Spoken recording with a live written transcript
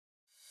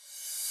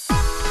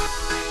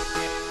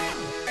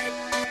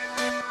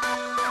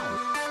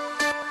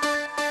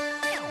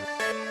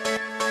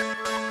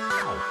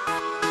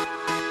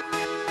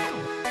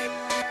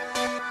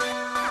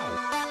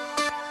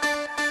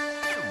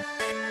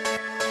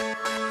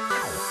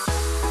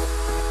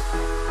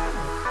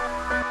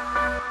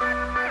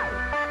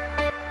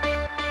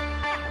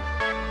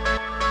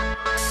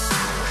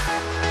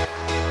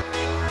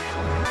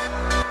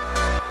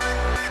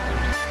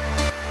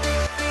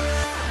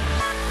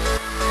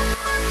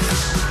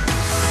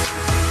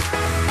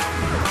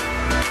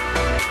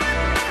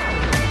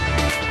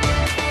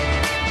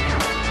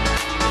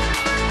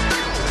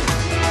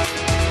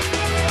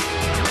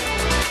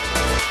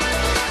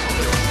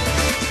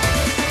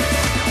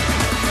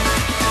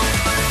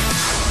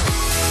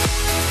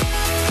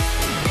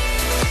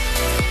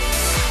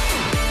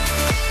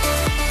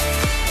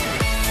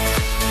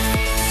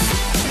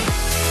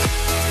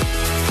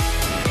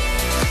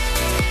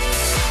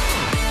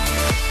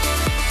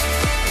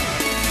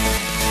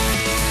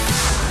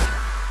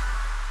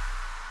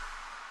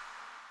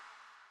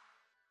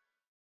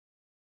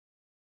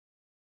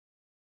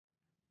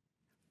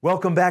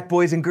Welcome back,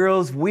 boys and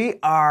girls. We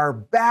are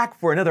back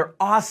for another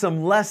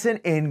awesome lesson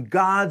in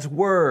God's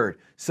Word.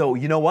 So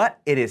you know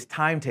what? It is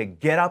time to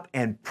get up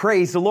and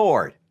praise the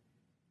Lord.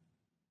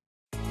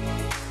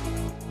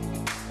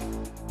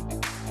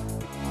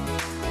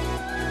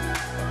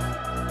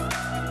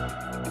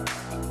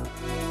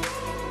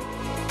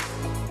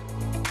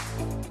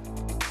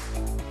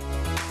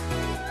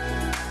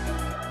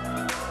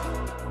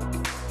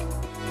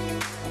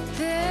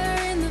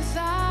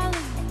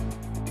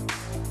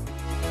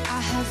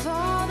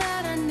 All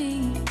that I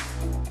need.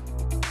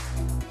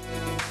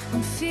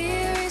 When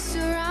fear is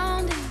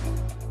surrounding,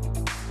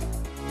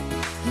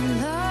 your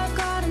love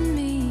guarded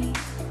me.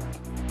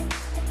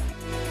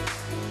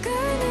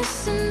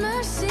 Goodness and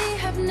mercy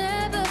have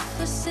never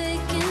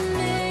forsaken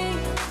me.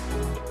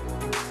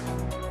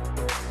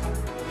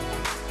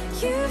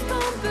 You've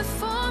gone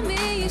before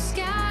me, you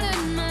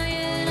scattered my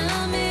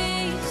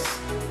enemies.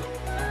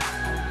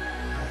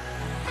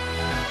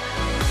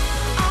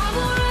 I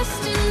will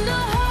rest in the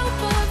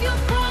hope of your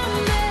promise.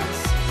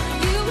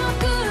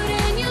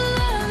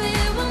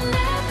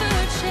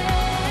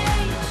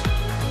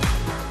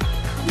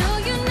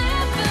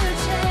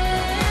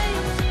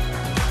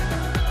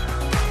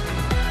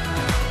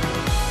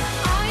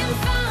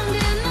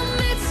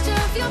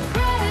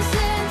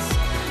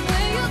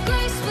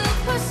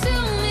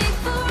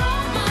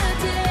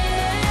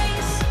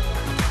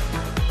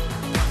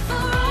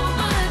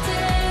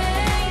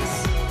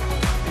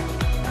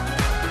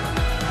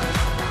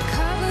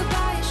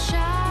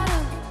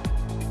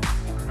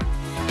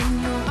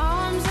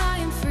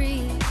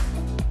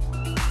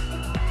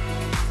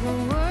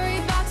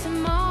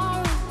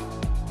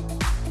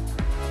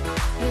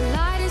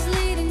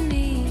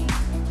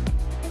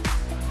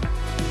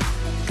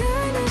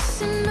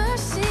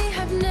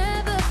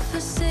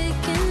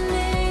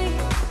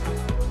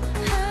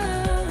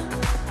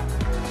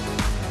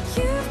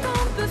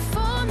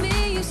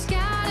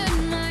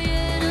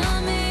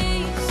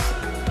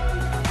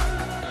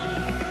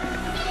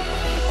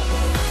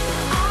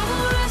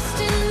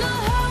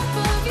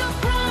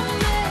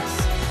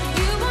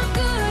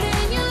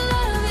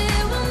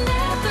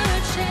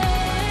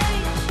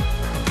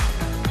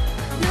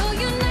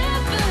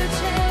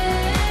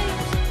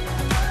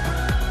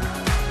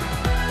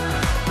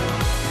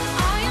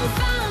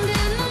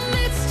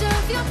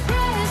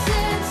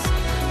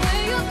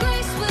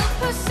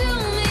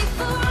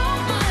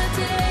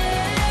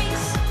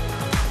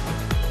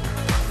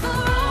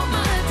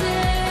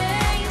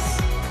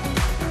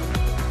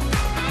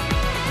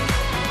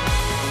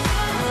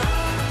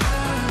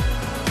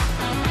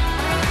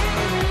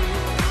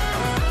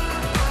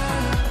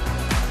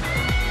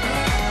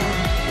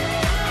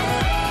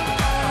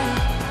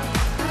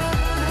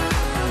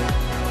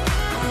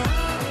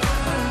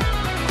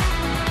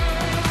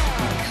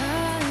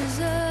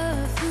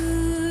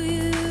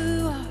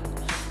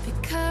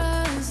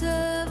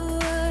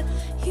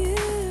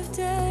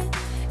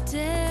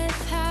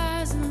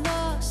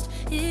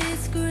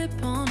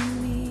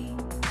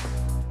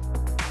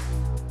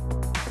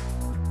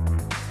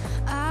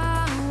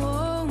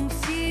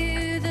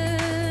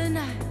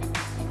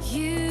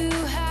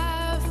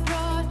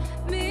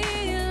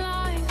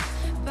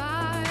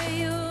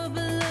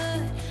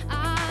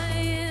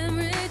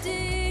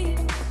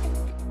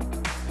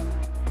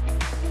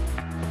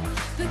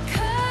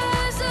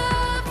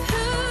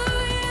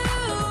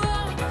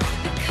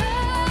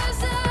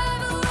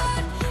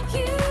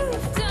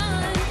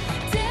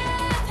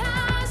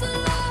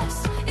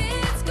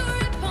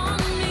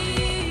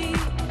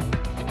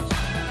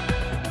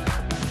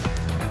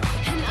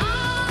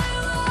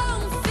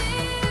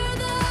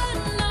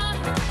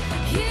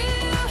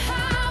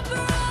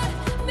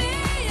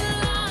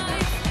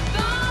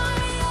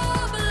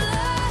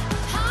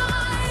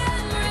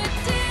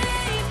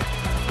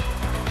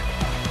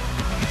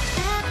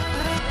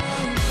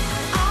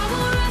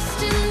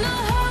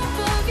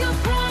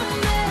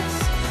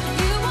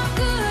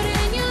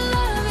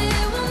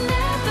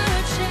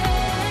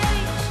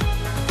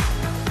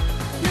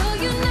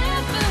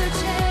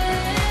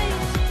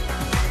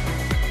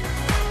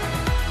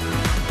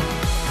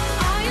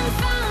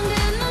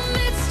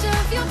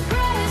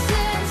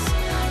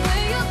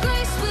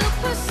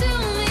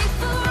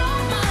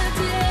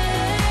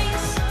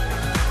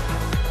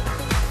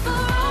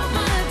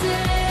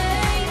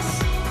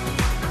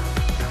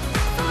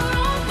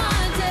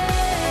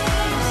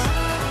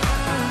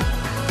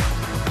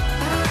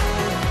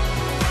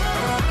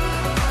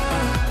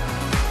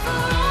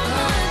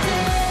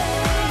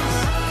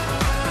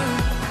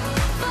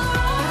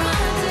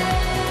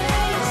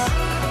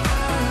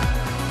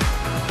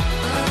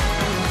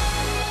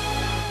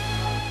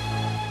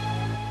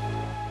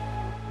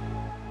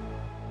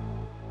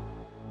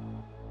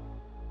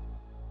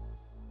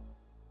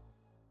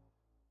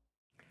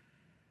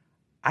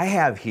 I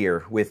have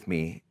here with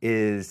me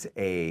is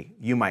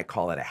you might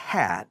call it a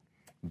hat,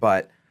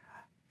 but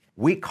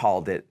we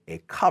called it a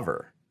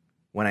cover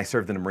when I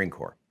served in the Marine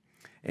Corps.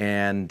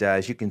 And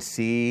as you can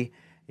see,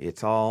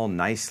 it's all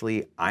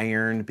nicely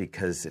ironed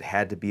because it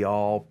had to be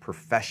all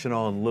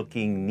professional and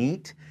looking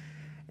neat.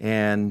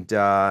 And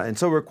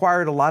so it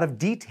required a lot of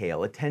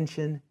detail,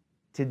 attention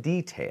to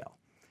detail.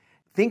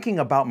 Thinking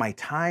about my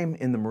time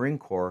in the Marine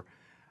Corps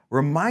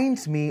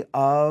reminds me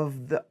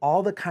of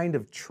all the kind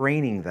of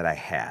training that I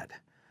had.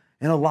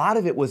 And a lot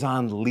of it was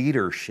on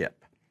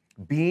leadership,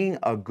 being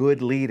a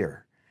good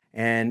leader.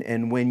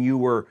 And when you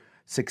were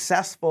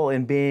successful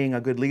in being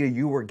a good leader,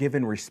 you were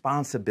given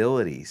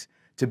responsibilities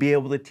to be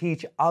able to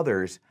teach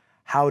others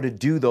how to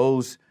do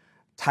those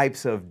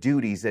types of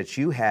duties that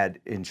you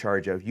were in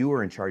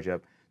charge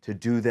of, to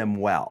do them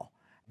well.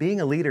 Being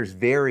a leader is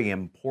very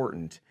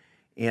important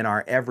in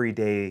our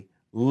everyday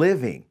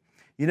living.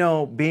 You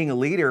know, being a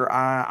leader,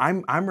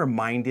 I'm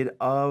reminded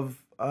of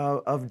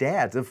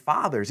dads, of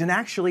fathers, and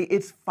actually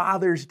it's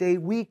Father's Day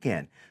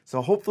weekend.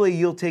 So hopefully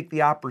you'll take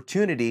the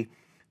opportunity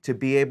to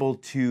be able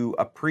to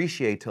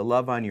appreciate, to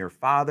love on your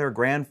father,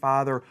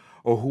 grandfather,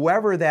 or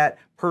whoever that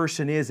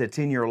person is that's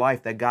in your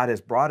life that God has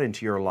brought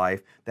into your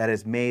life that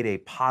has made a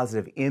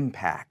positive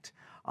impact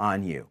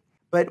on you.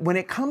 But when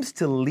it comes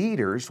to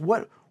leaders,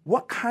 what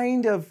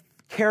kind of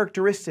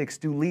characteristics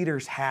do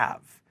leaders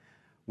have?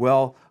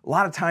 Well, a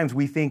lot of times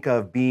we think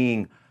of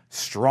being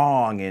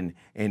strong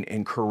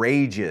and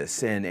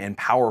courageous and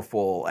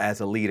powerful as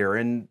a leader,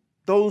 and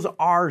those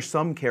are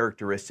some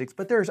characteristics,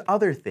 but there's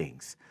other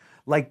things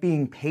like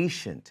being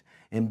patient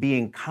and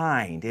being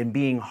kind and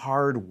being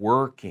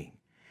hardworking.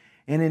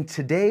 And in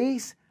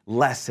today's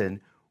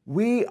lesson,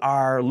 we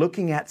are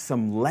looking at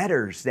some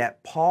letters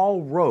that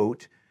Paul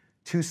wrote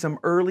to some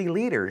early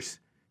leaders,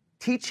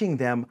 teaching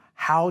them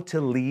how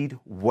to lead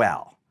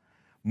well.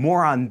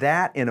 More on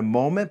that in a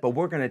moment, but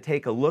we're going to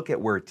take a look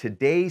at where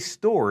today's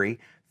story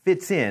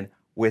fits in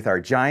with our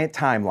giant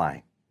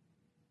timeline.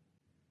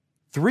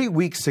 3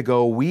 weeks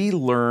ago, we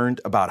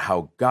learned about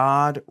how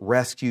God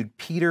rescued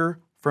Peter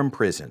from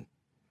prison.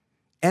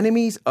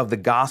 Enemies of the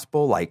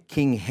gospel, like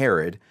King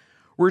Herod,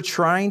 were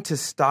trying to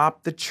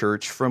stop the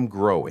church from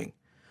growing,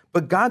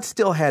 but God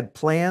still had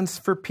plans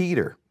for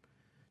Peter.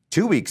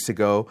 2 weeks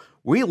ago,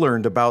 we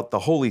learned about the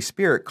Holy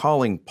Spirit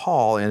calling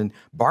Paul and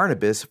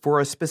Barnabas for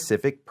a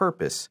specific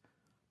purpose.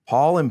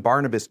 Paul and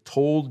Barnabas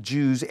told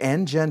Jews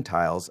and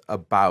Gentiles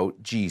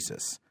about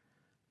Jesus.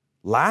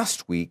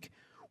 Last week,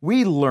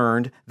 we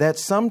learned that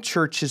some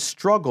churches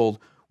struggled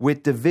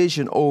with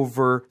division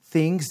over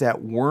things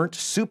that weren't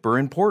super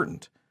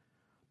important.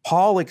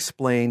 Paul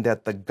explained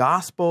that the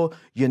gospel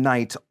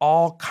unites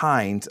all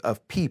kinds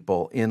of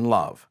people in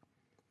love.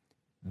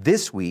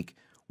 This week,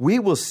 we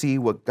will see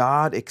what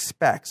God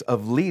expects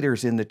of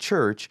leaders in the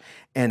church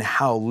and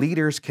how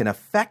leaders can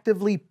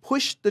effectively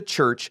push the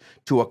church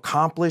to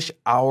accomplish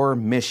our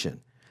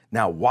mission.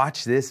 Now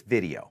watch this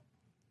video.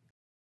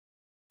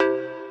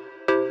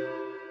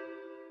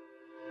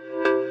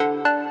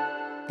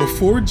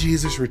 Before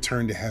Jesus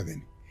returned to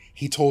heaven,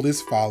 he told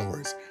his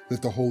followers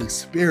that the Holy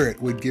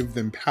Spirit would give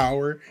them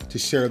power to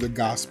share the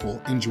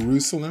gospel in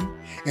Jerusalem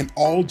and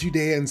all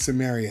Judea and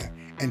Samaria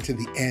and to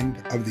the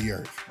end of the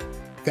earth.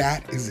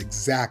 That is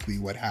exactly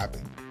what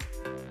happened.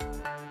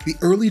 The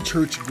early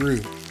church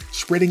grew,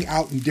 spreading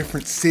out in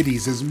different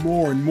cities as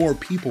more and more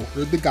people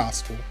heard the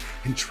gospel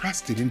and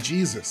trusted in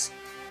Jesus.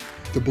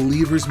 The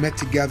believers met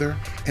together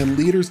and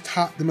leaders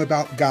taught them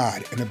about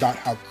God and about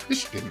how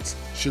Christians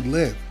should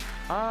live.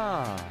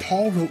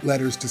 Paul wrote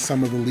letters to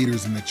some of the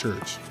leaders in the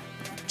church.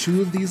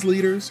 Two of these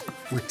leaders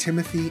were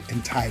Timothy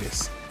and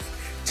Titus.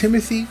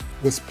 Timothy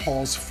was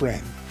Paul's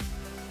friend.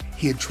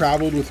 He had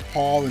traveled with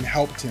Paul and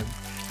helped him.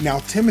 Now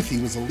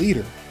Timothy was a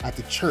leader at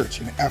the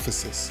church in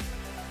Ephesus.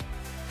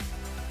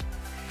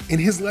 In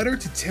his letter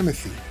to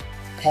Timothy,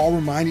 Paul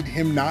reminded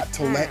him not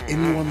to let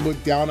anyone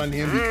look down on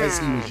him because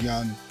he was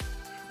young.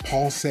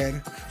 Paul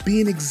said, "Be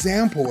an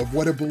example of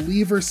what a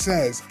believer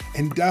says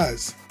and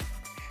does."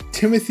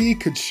 Timothy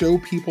could show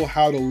people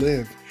how to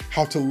live,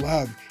 how to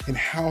love, and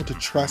how to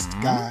trust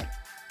God.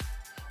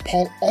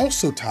 Paul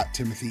also taught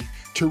Timothy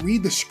to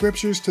read the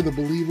scriptures to the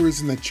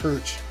believers in the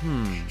church.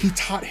 He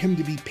taught him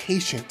to be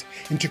patient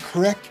and to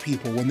correct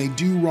people when they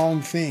do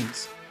wrong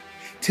things.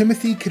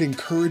 Timothy could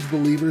encourage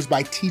believers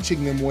by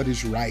teaching them what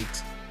is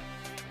right.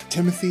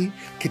 Timothy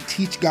could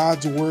teach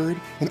God's word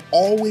and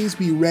always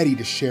be ready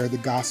to share the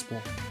gospel.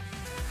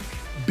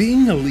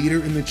 Being a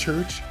leader in the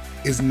church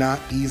is not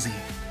easy.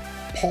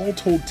 Paul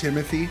told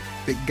Timothy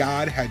that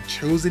God had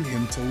chosen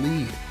him to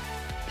lead.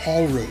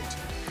 Paul wrote,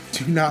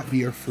 "Do not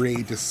be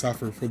afraid to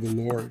suffer for the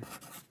Lord."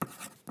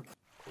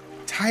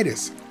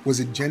 Titus was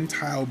a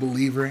Gentile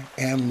believer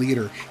and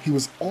leader. He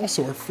was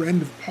also a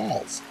friend of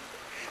Paul's.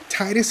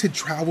 Titus had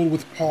traveled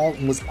with Paul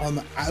and was on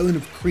the island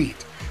of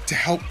Crete to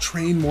help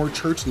train more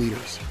church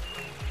leaders.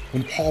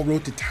 When Paul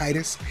wrote to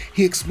Titus,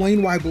 he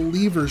explained why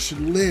believers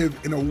should live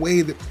in a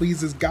way that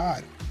pleases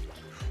God.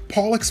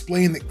 Paul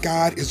explained that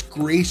God is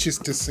gracious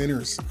to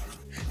sinners.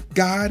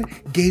 God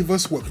gave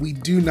us what we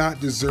do not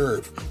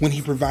deserve when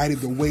he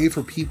provided the way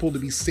for people to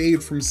be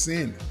saved from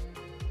sin.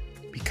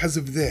 Because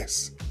of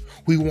this,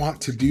 we want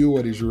to do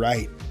what is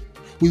right.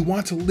 We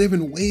want to live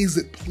in ways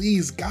that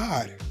please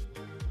God.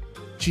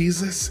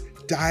 Jesus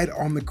died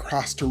on the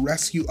cross to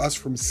rescue us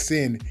from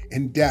sin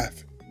and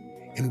death,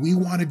 and we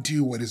want to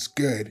do what is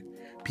good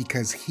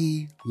because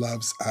he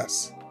loves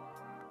us.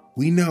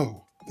 We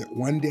know that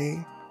one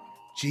day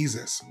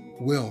Jesus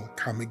will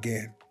come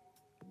again.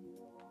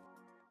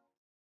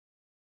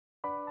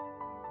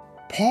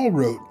 Paul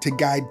wrote to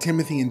guide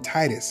Timothy and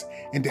Titus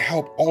and to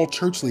help all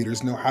church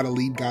leaders know how to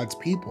lead God's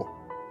people.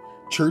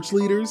 Church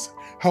leaders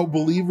help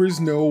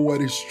believers know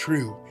what is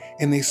true,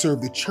 and they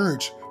serve the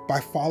church by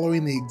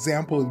following the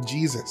example of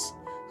Jesus,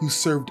 who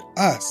served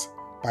us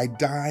by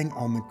dying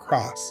on the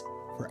cross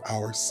for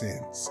our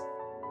sins.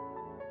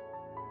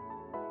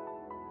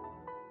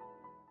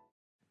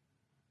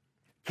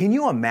 Can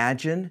you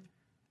imagine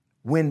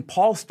when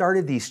Paul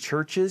started these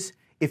churches,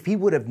 if he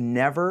would have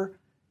never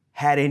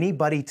had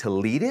anybody to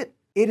lead it?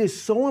 It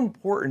is so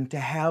important to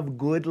have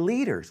good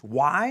leaders.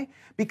 Why?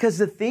 Because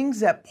the things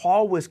that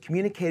Paul was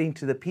communicating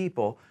to the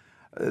people,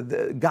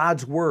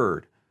 God's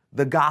word,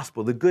 the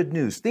gospel, the good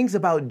news, things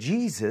about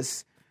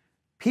Jesus,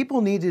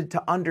 people needed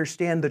to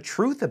understand the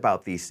truth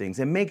about these things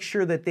and make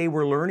sure that they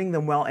were learning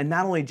them well, and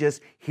not only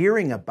just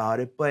hearing about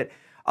it, but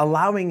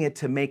allowing it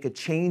to make a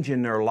change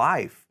in their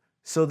life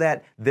so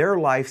that their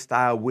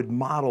lifestyle would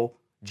model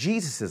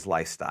Jesus'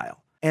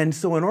 lifestyle. And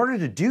so in order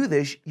to do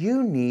this,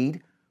 you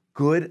need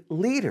good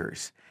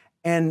leaders.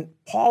 And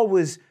Paul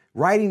was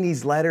writing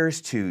these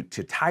letters to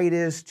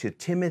Titus, to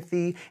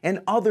Timothy,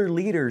 and other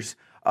leaders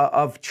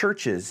of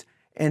churches,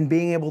 and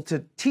being able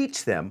to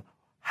teach them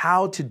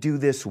how to do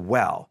this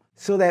well,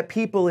 so that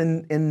people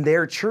in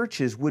their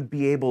churches would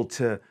be able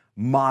to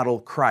model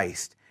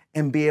Christ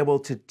and be able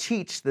to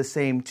teach the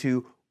same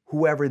to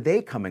whoever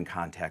they come in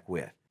contact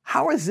with.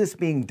 How is this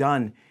being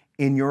done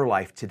in your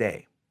life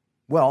today?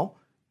 Well,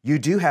 you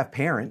do have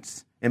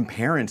parents, and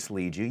parents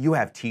lead you. You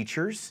have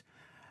teachers,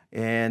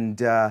 and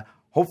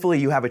hopefully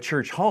you have a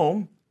church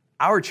home,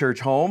 our church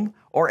home,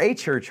 or a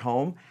church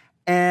home,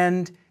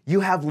 and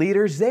you have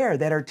leaders there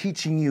that are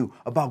teaching you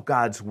about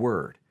God's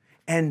word.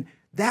 And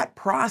that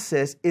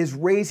process is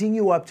raising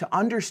you up to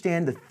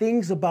understand the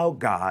things about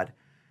God,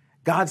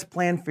 God's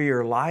plan for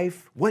your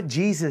life, what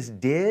Jesus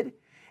did.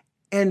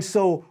 And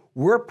so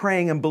we're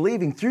praying and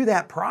believing through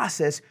that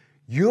process,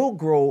 you'll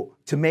grow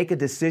to make a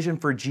decision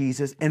for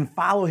Jesus and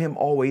follow him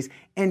always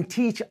and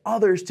teach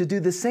others to do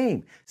the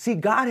same. See,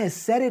 God has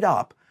set it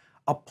up,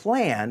 a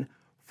plan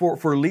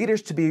for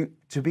leaders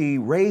to be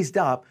raised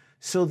up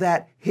so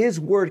that his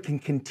word can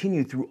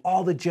continue through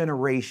all the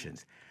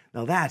generations.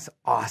 Now that's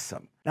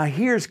awesome. Now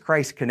here's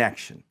Christ's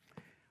connection.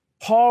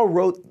 Paul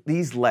wrote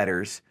these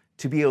letters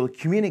to be able to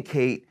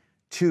communicate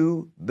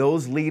to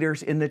those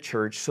leaders in the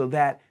church so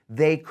that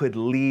they could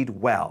lead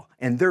well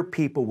and their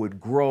people would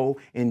grow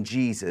in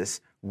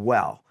Jesus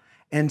well.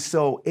 And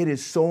so it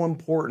is so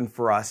important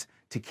for us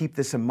to keep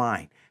this in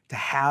mind, to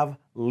have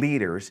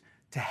leaders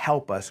to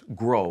help us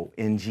grow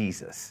in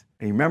Jesus.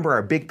 And you remember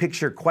our big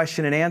picture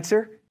question and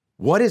answer?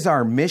 What is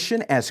our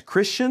mission as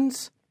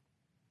Christians?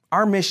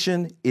 Our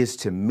mission is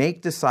to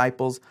make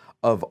disciples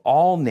of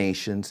all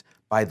nations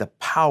by the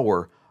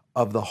power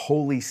of the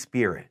Holy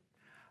Spirit.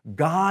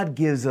 God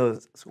gives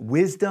us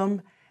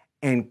wisdom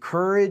and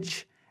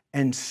courage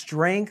and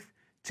strength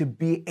to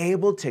be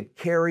able to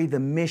carry the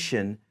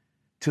mission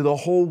to the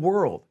whole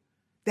world.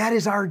 That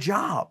is our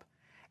job.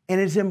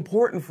 And it's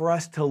important for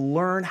us to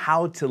learn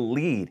how to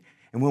lead.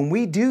 And when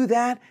we do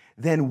that,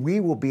 then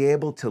we will be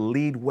able to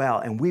lead well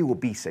and we will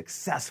be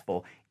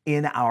successful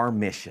in our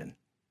mission.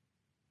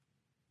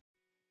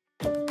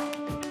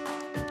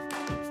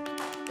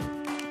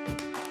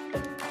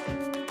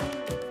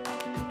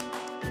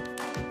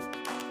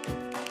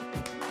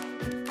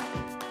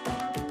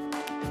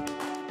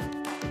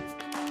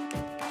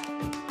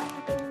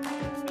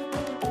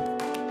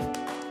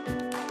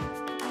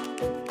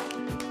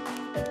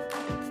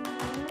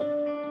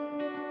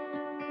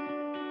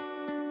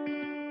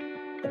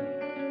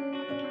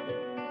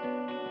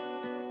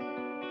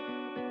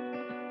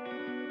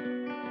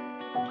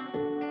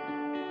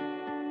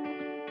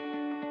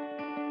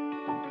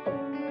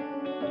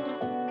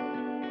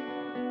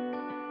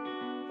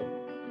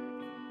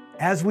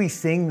 As we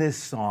sing this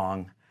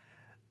song,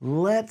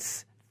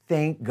 let's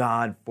thank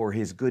God for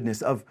his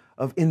goodness of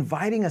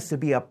inviting us to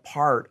be a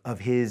part of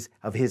his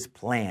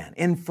plan,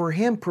 and for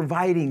him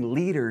providing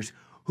leaders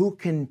who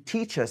can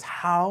teach us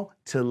how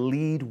to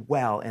lead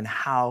well and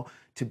how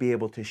to be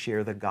able to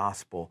share the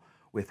gospel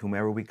with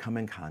whomever we come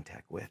in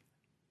contact with.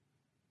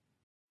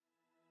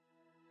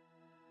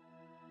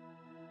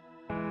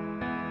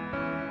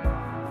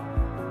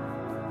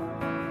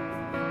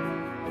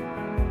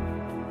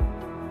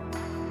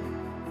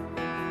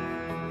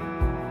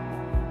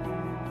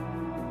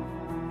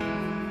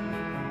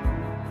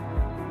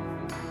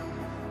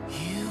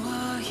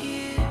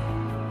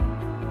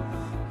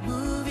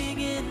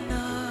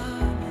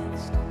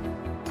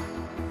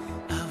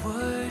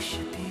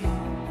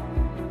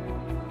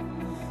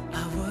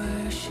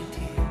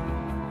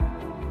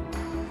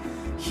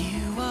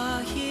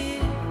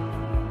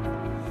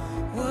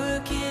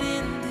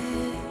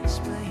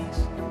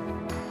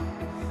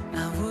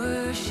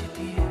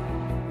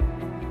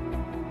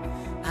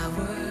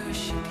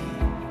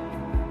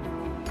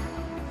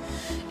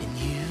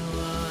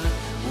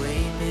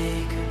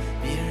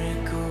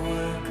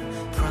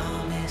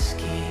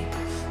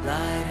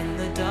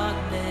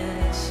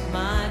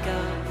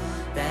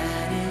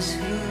 is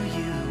who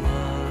you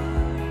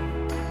are.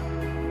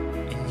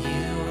 And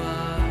you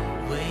are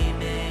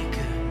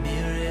waymaker,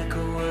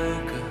 miracle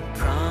worker,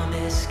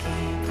 promise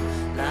keeper,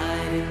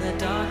 light in the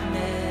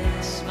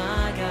darkness,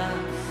 my God,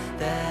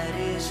 that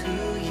is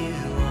who you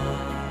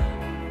are.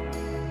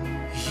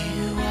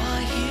 You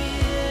are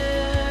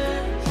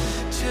here,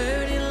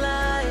 turning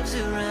lives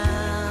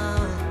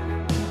around.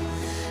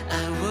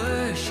 I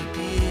worship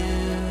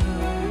you,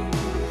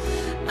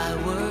 I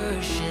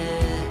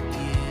worship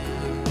you.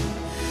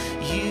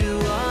 You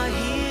are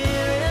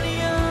here and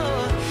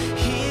you're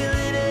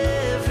healing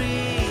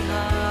every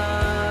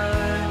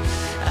heart.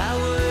 I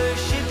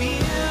worship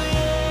you,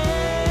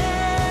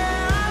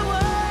 yeah, I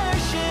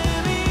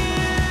worship you.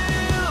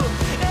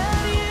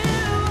 And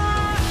you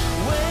are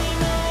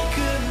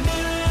waymaker,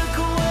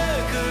 miracle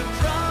worker,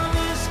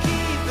 promise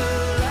keeper,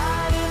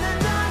 light in the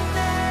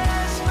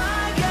darkness,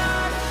 my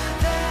God,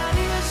 that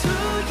is who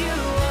you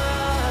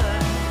are.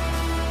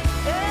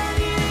 And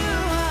you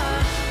are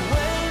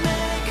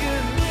waymaker,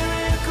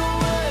 miracle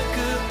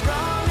worker,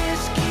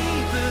 promise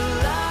keeper,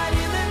 light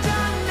in the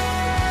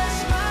darkness,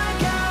 my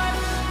God,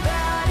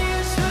 that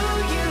is who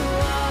you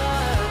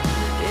are.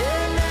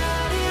 And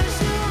that is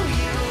who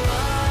you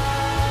are.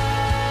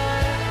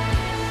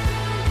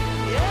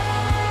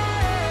 Yeah,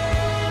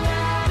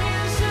 that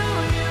is who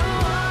you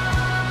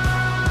are.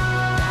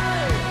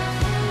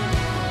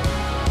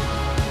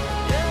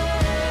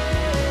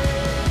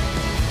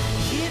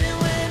 Even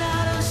when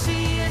I don't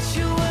see it,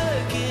 you're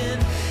working.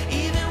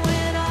 Even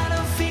when I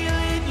don't feel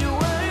it, you're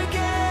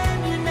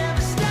working. You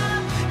never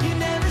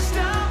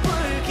stop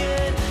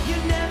working. You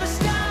never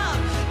stop.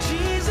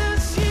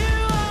 Jesus, you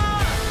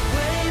are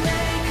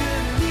waymaker,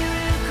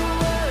 miracle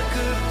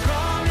worker,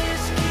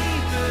 promise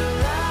keeper,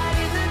 light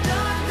in the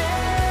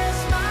darkness,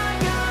 my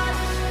God,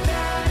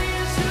 that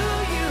is who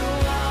you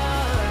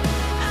are.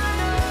 I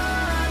know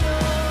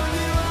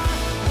you are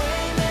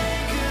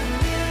waymaker,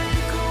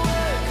 miracle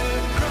worker,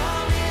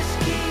 promise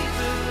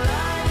keeper,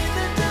 light in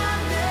the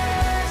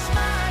darkness,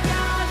 my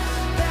God,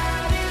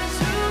 that is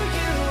who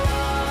you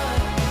are.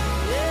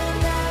 And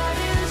that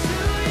is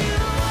who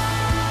you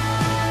are.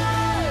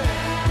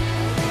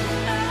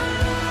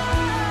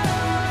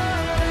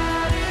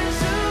 That is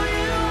who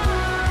you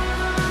are.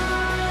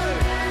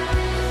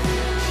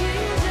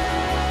 Jesus,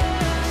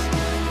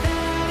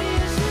 that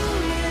is who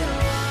you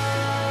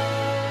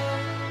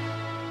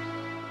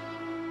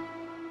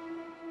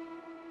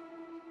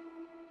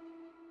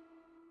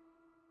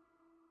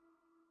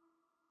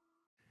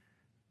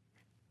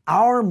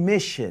Our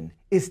mission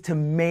is to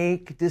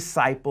make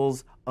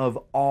disciples of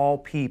all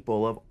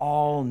people, of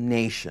all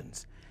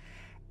nations.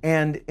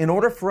 And in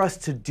order for us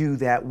to do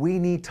that, we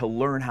need to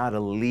learn how to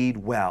lead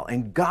well.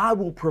 And God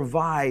will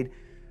provide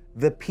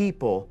the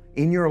people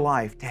in your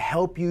life to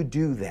help you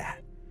do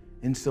that.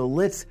 And so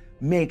let's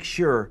make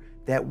sure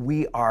that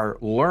we are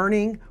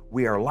learning,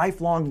 we are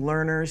lifelong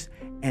learners,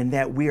 and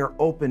that we are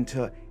open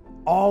to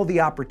all the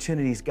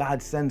opportunities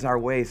God sends our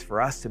ways for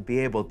us to be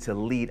able to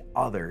lead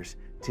others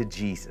to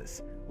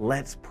Jesus.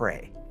 Let's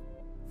pray.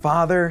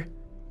 Father,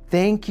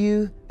 thank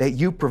you that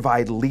you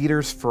provide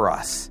leaders for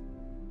us.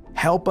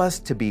 Help us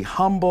to be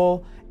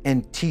humble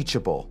and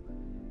teachable.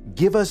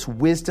 Give us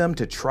wisdom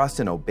to trust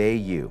and obey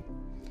you.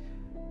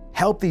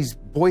 Help these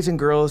boys and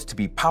girls to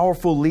be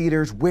powerful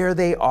leaders where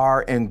they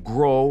are and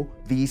grow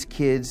these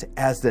kids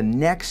as the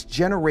next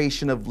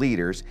generation of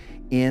leaders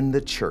in the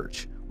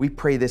church. We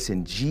pray this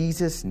in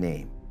Jesus'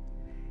 name.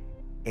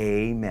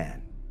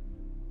 Amen.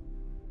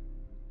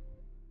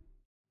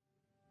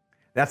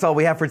 That's all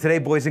we have for today,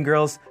 boys and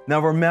girls.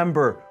 Now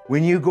remember,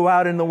 when you go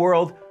out in the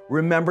world,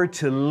 remember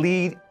to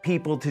lead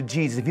people to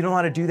Jesus. If you don't know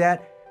how to do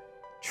that,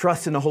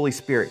 trust in the Holy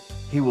Spirit.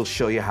 He will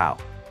show you how.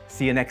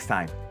 See you next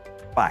time.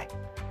 Bye.